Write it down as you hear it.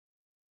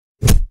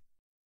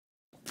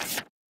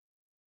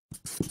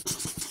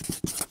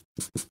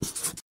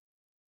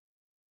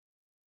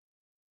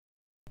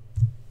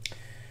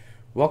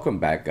Welcome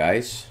back,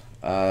 guys.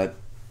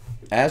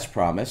 As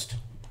promised,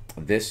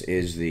 this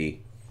is the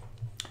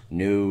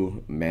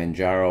new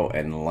Manjaro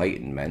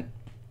Enlightenment.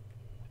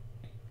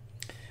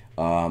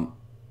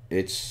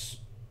 It's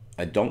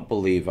I don't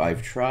believe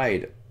I've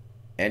tried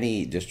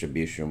any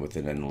distribution with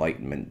an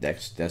Enlightenment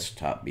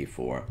desktop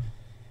before.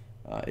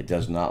 It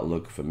does not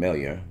look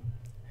familiar.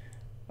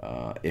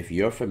 If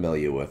you're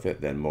familiar with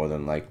it, then more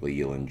than likely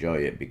you'll enjoy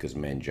it because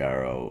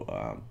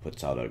Manjaro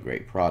puts out a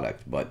great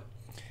product. But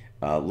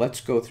let's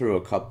go through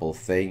a couple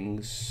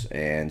things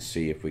and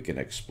see if we can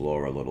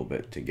explore a little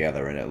bit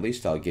together. And at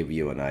least I'll give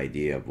you an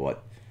idea of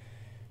what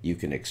you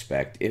can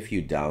expect if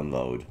you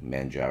download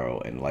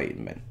Manjaro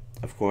Enlightenment.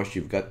 Of course,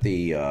 you've got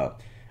the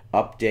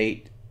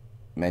update,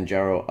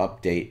 Manjaro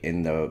update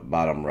in the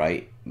bottom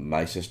right.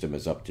 My system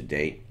is up to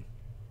date.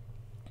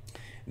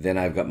 Then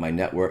I've got my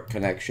network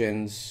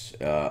connections.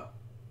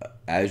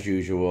 As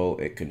usual,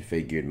 it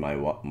configured my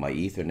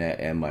Ethernet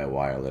and my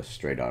wireless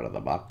straight out of the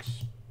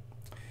box.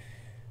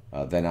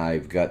 Then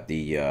I've got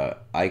the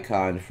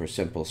icon for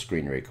Simple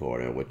Screen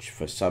Recorder, which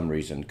for some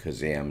reason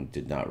Kazam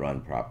did not run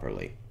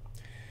properly.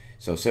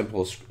 So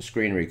Simple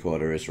Screen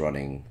Recorder is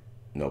running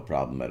no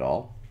problem at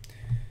all.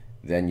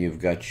 Then you've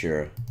got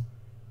your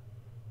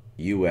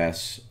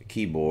US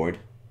keyboard.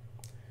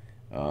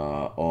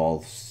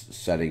 All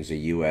settings are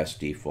US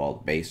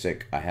default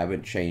basic. I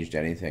haven't changed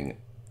anything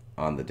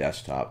on the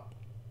desktop.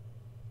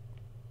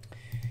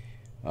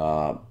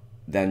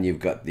 Then you've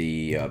got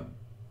the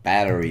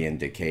battery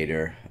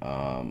indicator,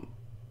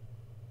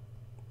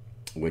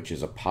 which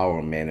is a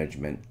power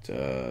management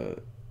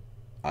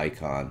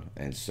icon,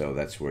 and so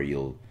that's where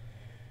you'll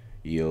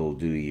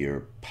do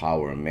your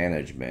power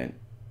management.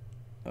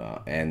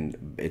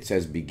 And it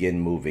says begin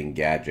moving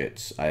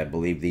gadgets. I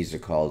believe these are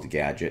called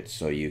gadgets,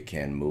 so you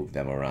can move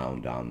them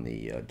around on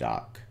the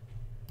dock.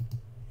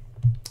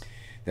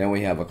 Then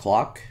we have a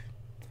clock.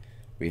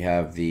 We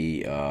have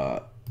the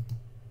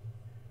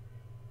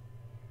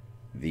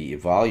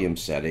volume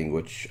setting,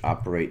 which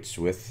operates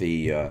with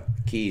the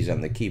keys on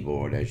the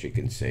keyboard, as you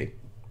can see.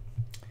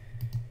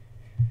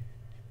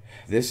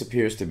 This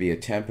appears to be a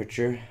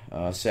temperature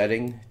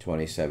setting,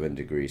 27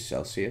 degrees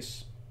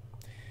Celsius.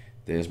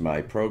 There's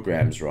my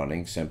programs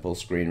running, Simple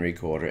Screen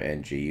Recorder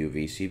and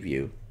GUVC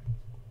View.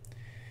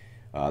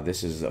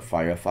 This is a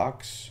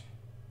Firefox.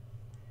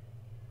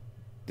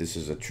 This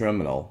is a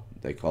terminal.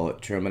 They call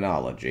it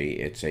terminology.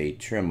 It's a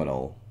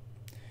terminal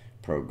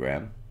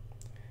program.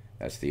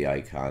 That's the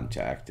icon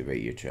to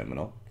activate your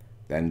terminal.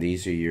 Then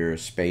these are your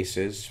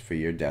spaces for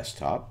your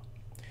desktop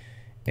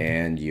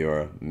and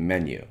your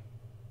menu.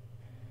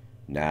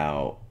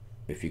 Now,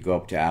 if you go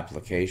up to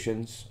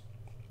Applications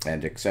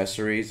and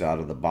Accessories, out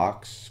of the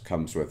box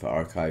comes with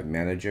Archive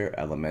Manager,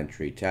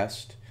 Elementary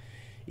Test,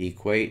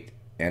 Equate,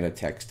 and a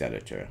text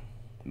editor,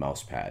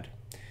 mousepad.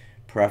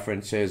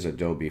 Preferences,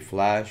 Adobe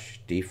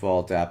Flash,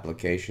 default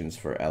applications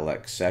for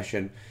LX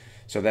Session.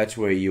 So that's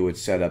where you would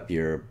set up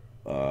your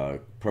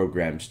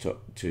programs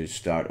to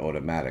start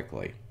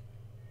automatically.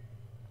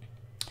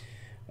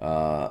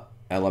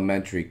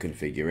 Elementary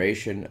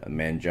configuration,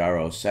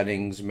 Manjaro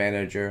Settings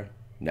Manager,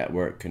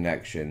 Network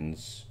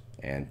Connections,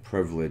 and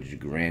Privilege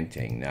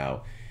Granting.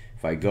 Now,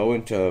 if I go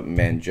into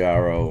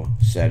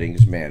Manjaro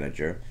Settings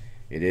Manager,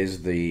 it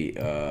is the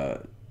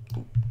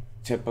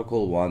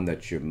typical one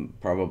that you're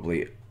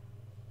probably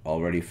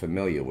already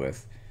familiar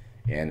with.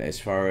 And as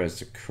far as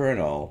the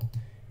kernel,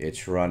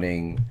 it's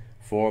running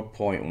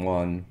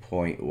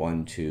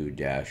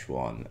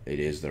 4.1.12-1. It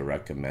is the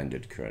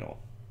recommended kernel.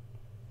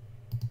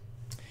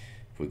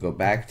 If we go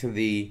back to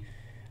the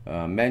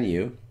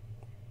menu,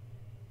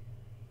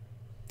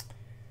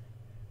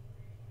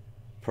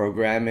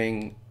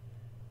 programming,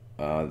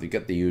 they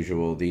get the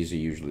usual. These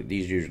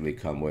usually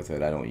come with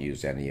it. I don't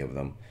use any of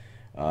them.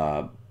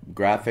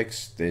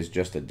 Graphics, there's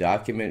just a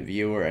document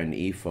viewer and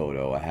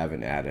ePhoto. I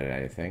haven't added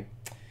anything.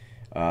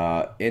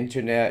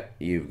 Internet,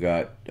 you've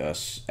got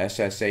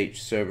SSH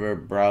server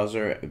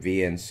browser,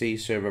 VNC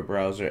server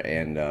browser,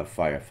 and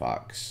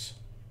Firefox.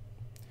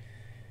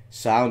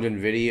 Sound and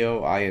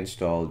video, I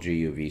installed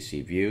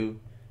GUVC View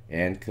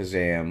and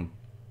Kazam,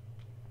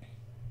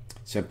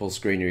 Simple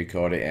Screen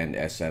Recorder, and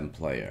SM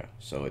Player.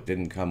 So it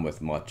didn't come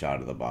with much out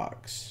of the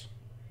box.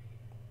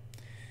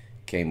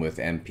 Came with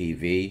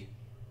MPV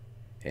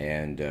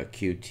and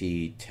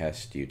Qt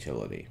Test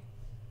Utility.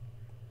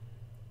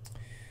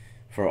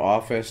 For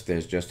Office,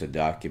 there's just a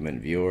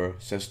document viewer,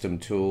 System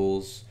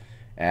Tools,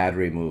 Add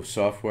Remove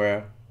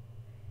Software,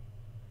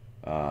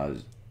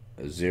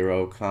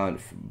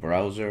 ZeroConf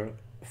Browser,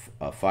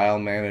 a File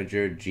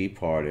Manager,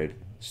 Gparted,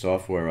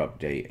 Software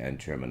Update, and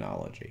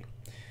Terminology.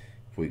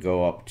 If we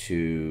go up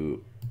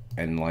to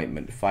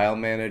Enlightenment File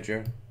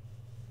Manager,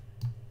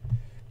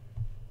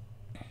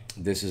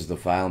 this is the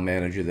file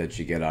manager that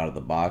you get out of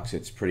the box.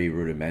 It's pretty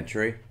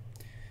rudimentary,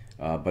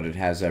 but it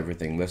has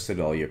everything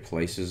listed. All your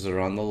places are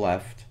on the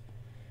left,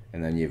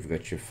 and then you've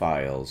got your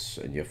files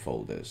and your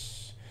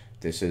folders.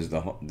 This is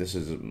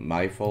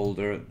my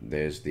folder.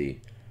 There's the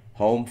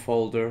home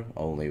folder,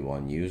 only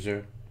one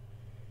user.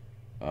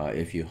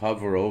 If you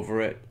hover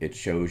over it, it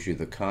shows you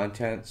the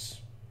contents.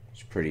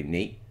 It's pretty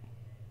neat.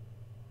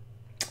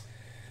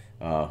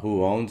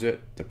 Who owns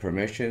it, the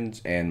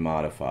permissions, and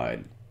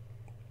modified.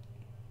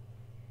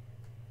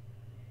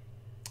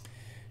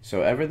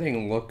 So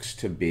everything looks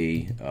to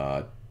be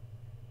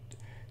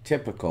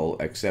typical,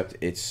 except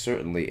it's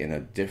certainly in a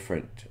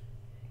different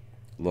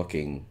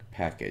looking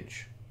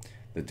package.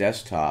 The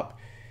desktop,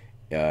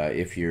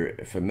 if you're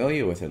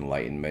familiar with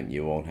Enlightenment,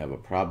 you won't have a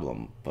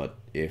problem. But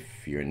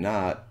if you're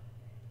not,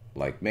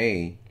 like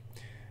me,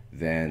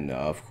 then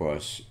of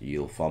course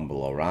you'll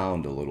fumble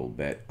around a little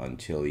bit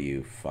until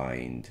you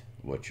find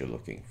what you're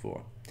looking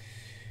for.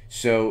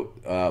 So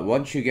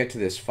once you get to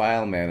this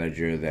file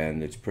manager,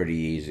 then it's pretty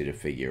easy to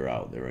figure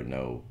out. There are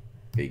no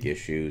big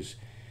issues.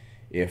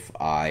 If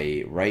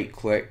I right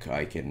click,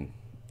 I can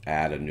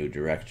add a new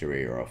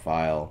directory or a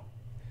file.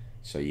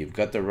 So you've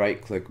got the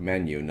right click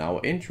menu. Now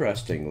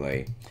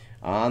interestingly,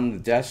 on the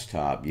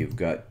desktop you've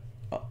got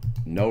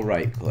no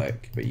right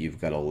click, but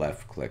you've got a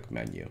left click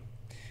menu.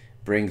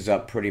 Brings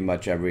up pretty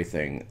much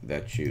everything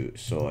that you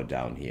saw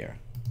down here.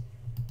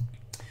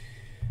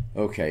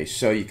 Okay,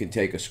 so you can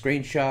take a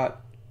screenshot.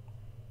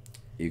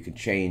 You can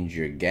change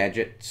your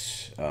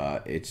gadgets.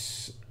 There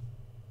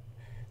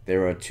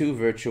are two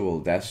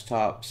virtual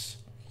desktops,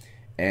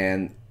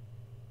 and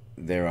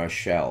there are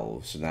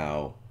shelves.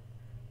 Now,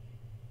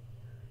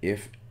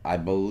 I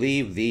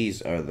believe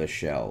these are the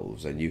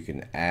shelves, and you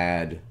can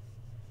add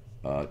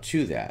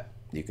to that.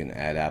 You can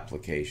add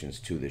applications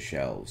to the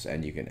shelves,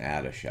 and you can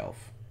add a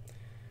shelf.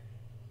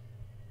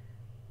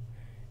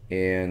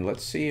 And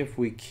let's see if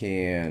we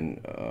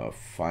can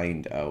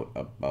find out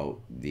about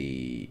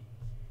the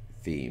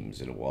themes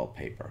in a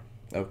wallpaper.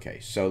 Okay,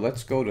 so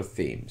let's go to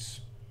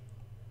themes.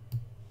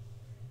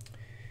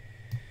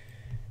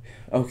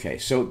 Okay,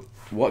 so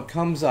what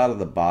comes out of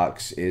the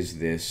box is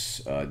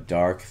this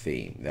dark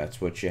theme.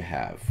 That's what you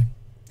have.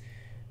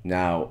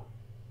 Now,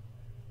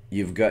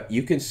 you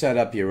can set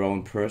up your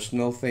own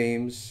personal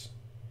themes,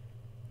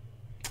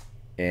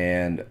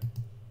 and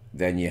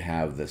then you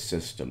have the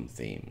system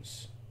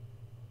themes.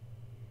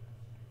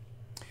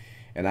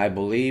 And I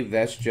believe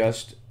that's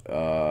just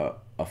a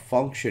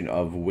function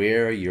of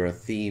where your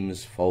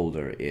themes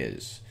folder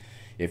is.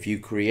 If you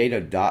create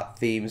a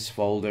 .themes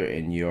folder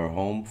in your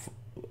home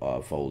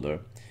folder,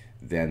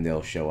 then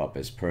they'll show up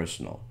as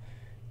personal.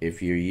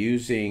 If you're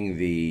using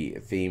the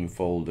theme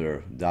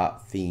folder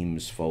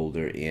 .themes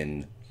folder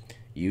in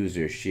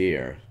user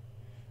share,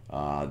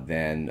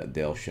 then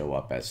they'll show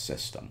up as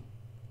system.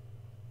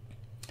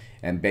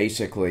 And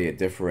basically it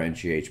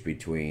differentiates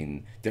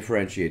between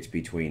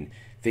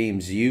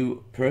themes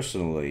you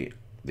personally,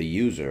 the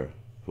user,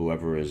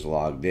 whoever is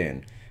logged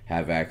in,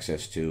 have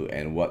access to,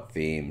 and what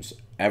themes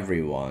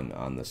everyone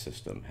on the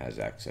system has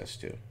access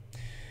to.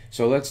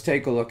 So let's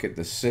take a look at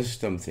the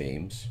system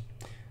themes.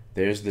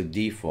 There's the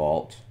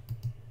default.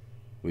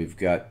 We've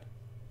got,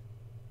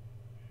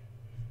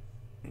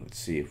 let's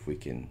see if we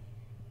can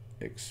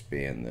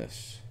expand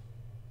this.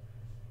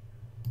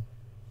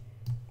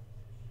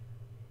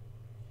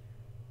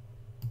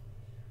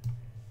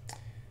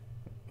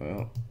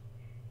 Well,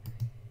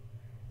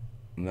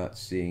 I'm not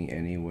seeing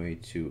any way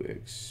to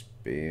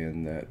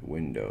expand that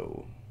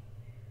window,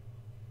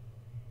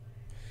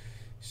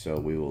 so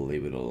we will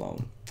leave it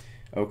alone.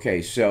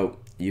 Okay, so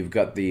you've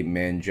got the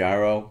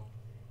Manjaro.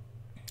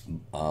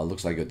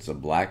 Looks like it's a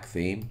black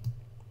theme.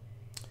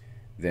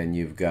 Then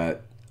you've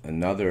got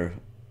another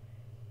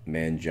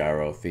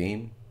Manjaro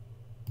theme.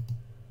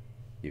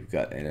 You've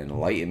got an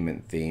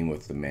Enlightenment theme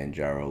with the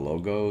Manjaro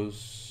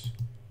logos.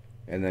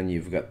 And then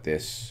you've got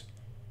this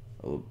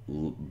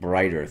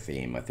brighter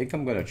theme. I think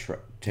I'm going to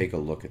take a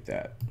look at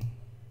that.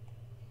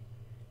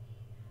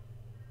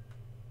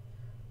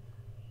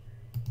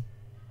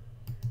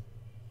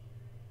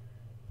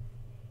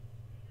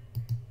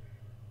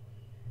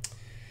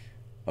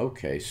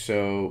 Okay,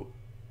 so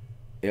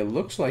it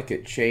looks like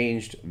it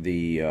changed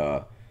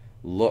the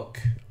look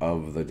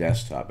of the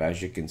desktop.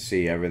 As you can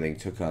see, everything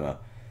took on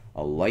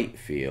a light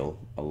feel,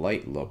 a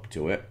light look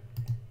to it.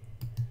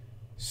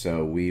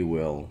 So we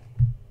will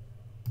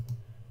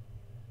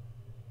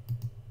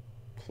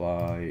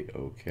apply,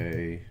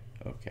 okay.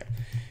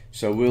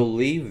 So we'll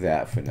leave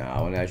that for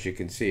now, and as you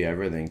can see,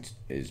 everything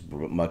is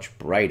much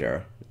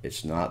brighter.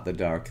 It's not the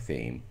dark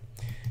theme,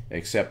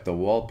 except the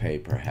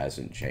wallpaper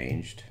hasn't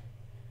changed.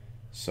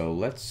 So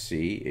let's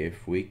see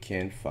if we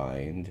can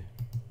find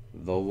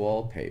the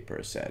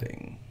wallpaper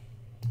setting.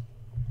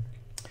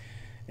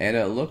 And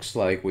it looks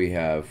like we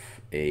have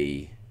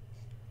a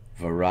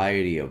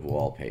variety of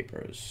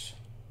wallpapers.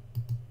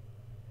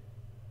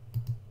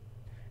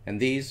 And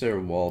these are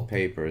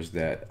wallpapers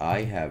that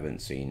I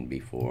haven't seen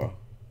before.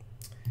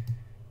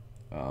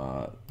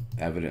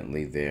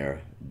 Evidently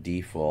they're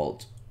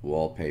default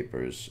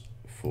wallpapers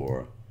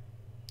for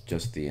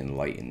just the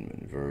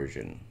Enlightenment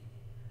version.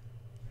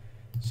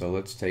 So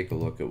let's take a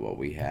look at what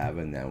we have,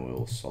 and then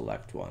we'll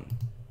select one.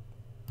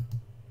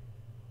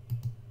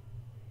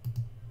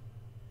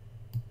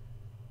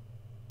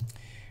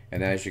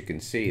 And as you can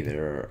see,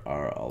 there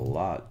are a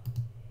lot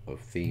of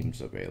themes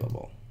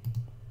available.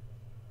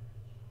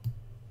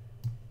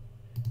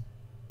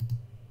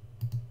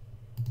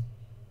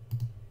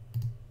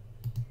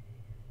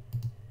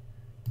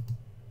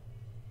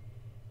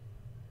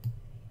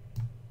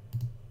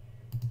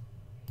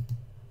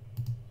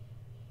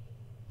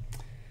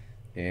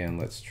 And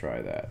let's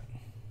try that.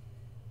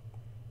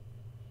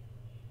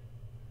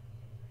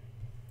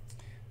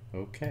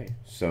 Okay,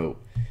 so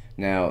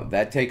now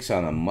that takes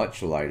on a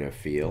much lighter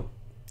feel.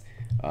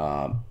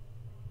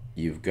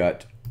 You've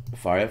got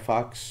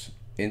Firefox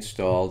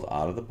installed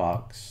out of the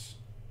box,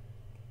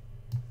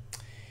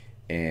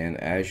 and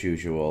as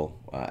usual,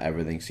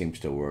 everything seems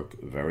to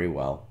work very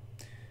well.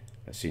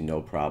 I see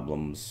no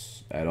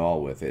problems at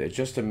all with it. It's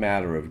just a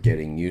matter of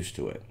getting used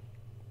to it.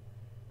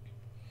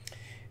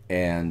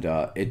 And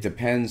it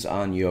depends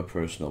on your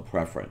personal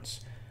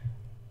preference.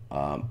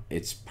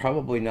 It's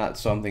probably not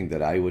something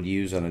that I would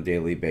use on a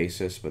daily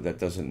basis, but that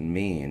doesn't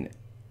mean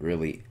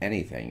really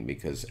anything,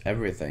 because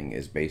everything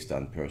is based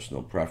on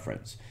personal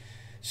preference.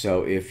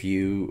 So if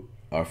you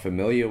are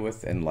familiar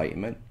with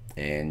Enlightenment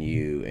and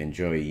you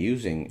enjoy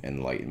using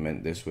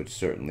Enlightenment, this would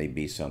certainly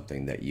be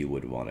something that you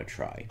would want to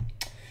try.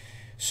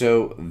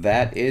 So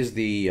that is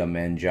the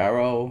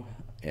Manjaro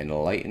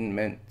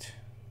Enlightenment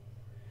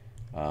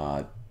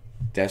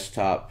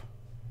desktop.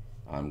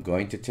 I'm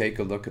going to take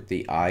a look at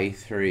the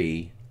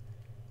i3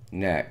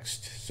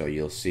 next, so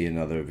you'll see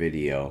another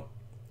video.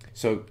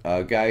 So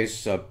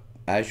guys,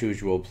 as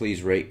usual,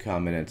 please rate,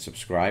 comment, and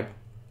subscribe.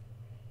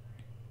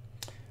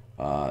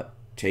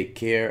 Take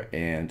care,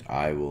 and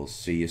I will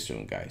see you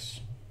soon,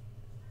 guys.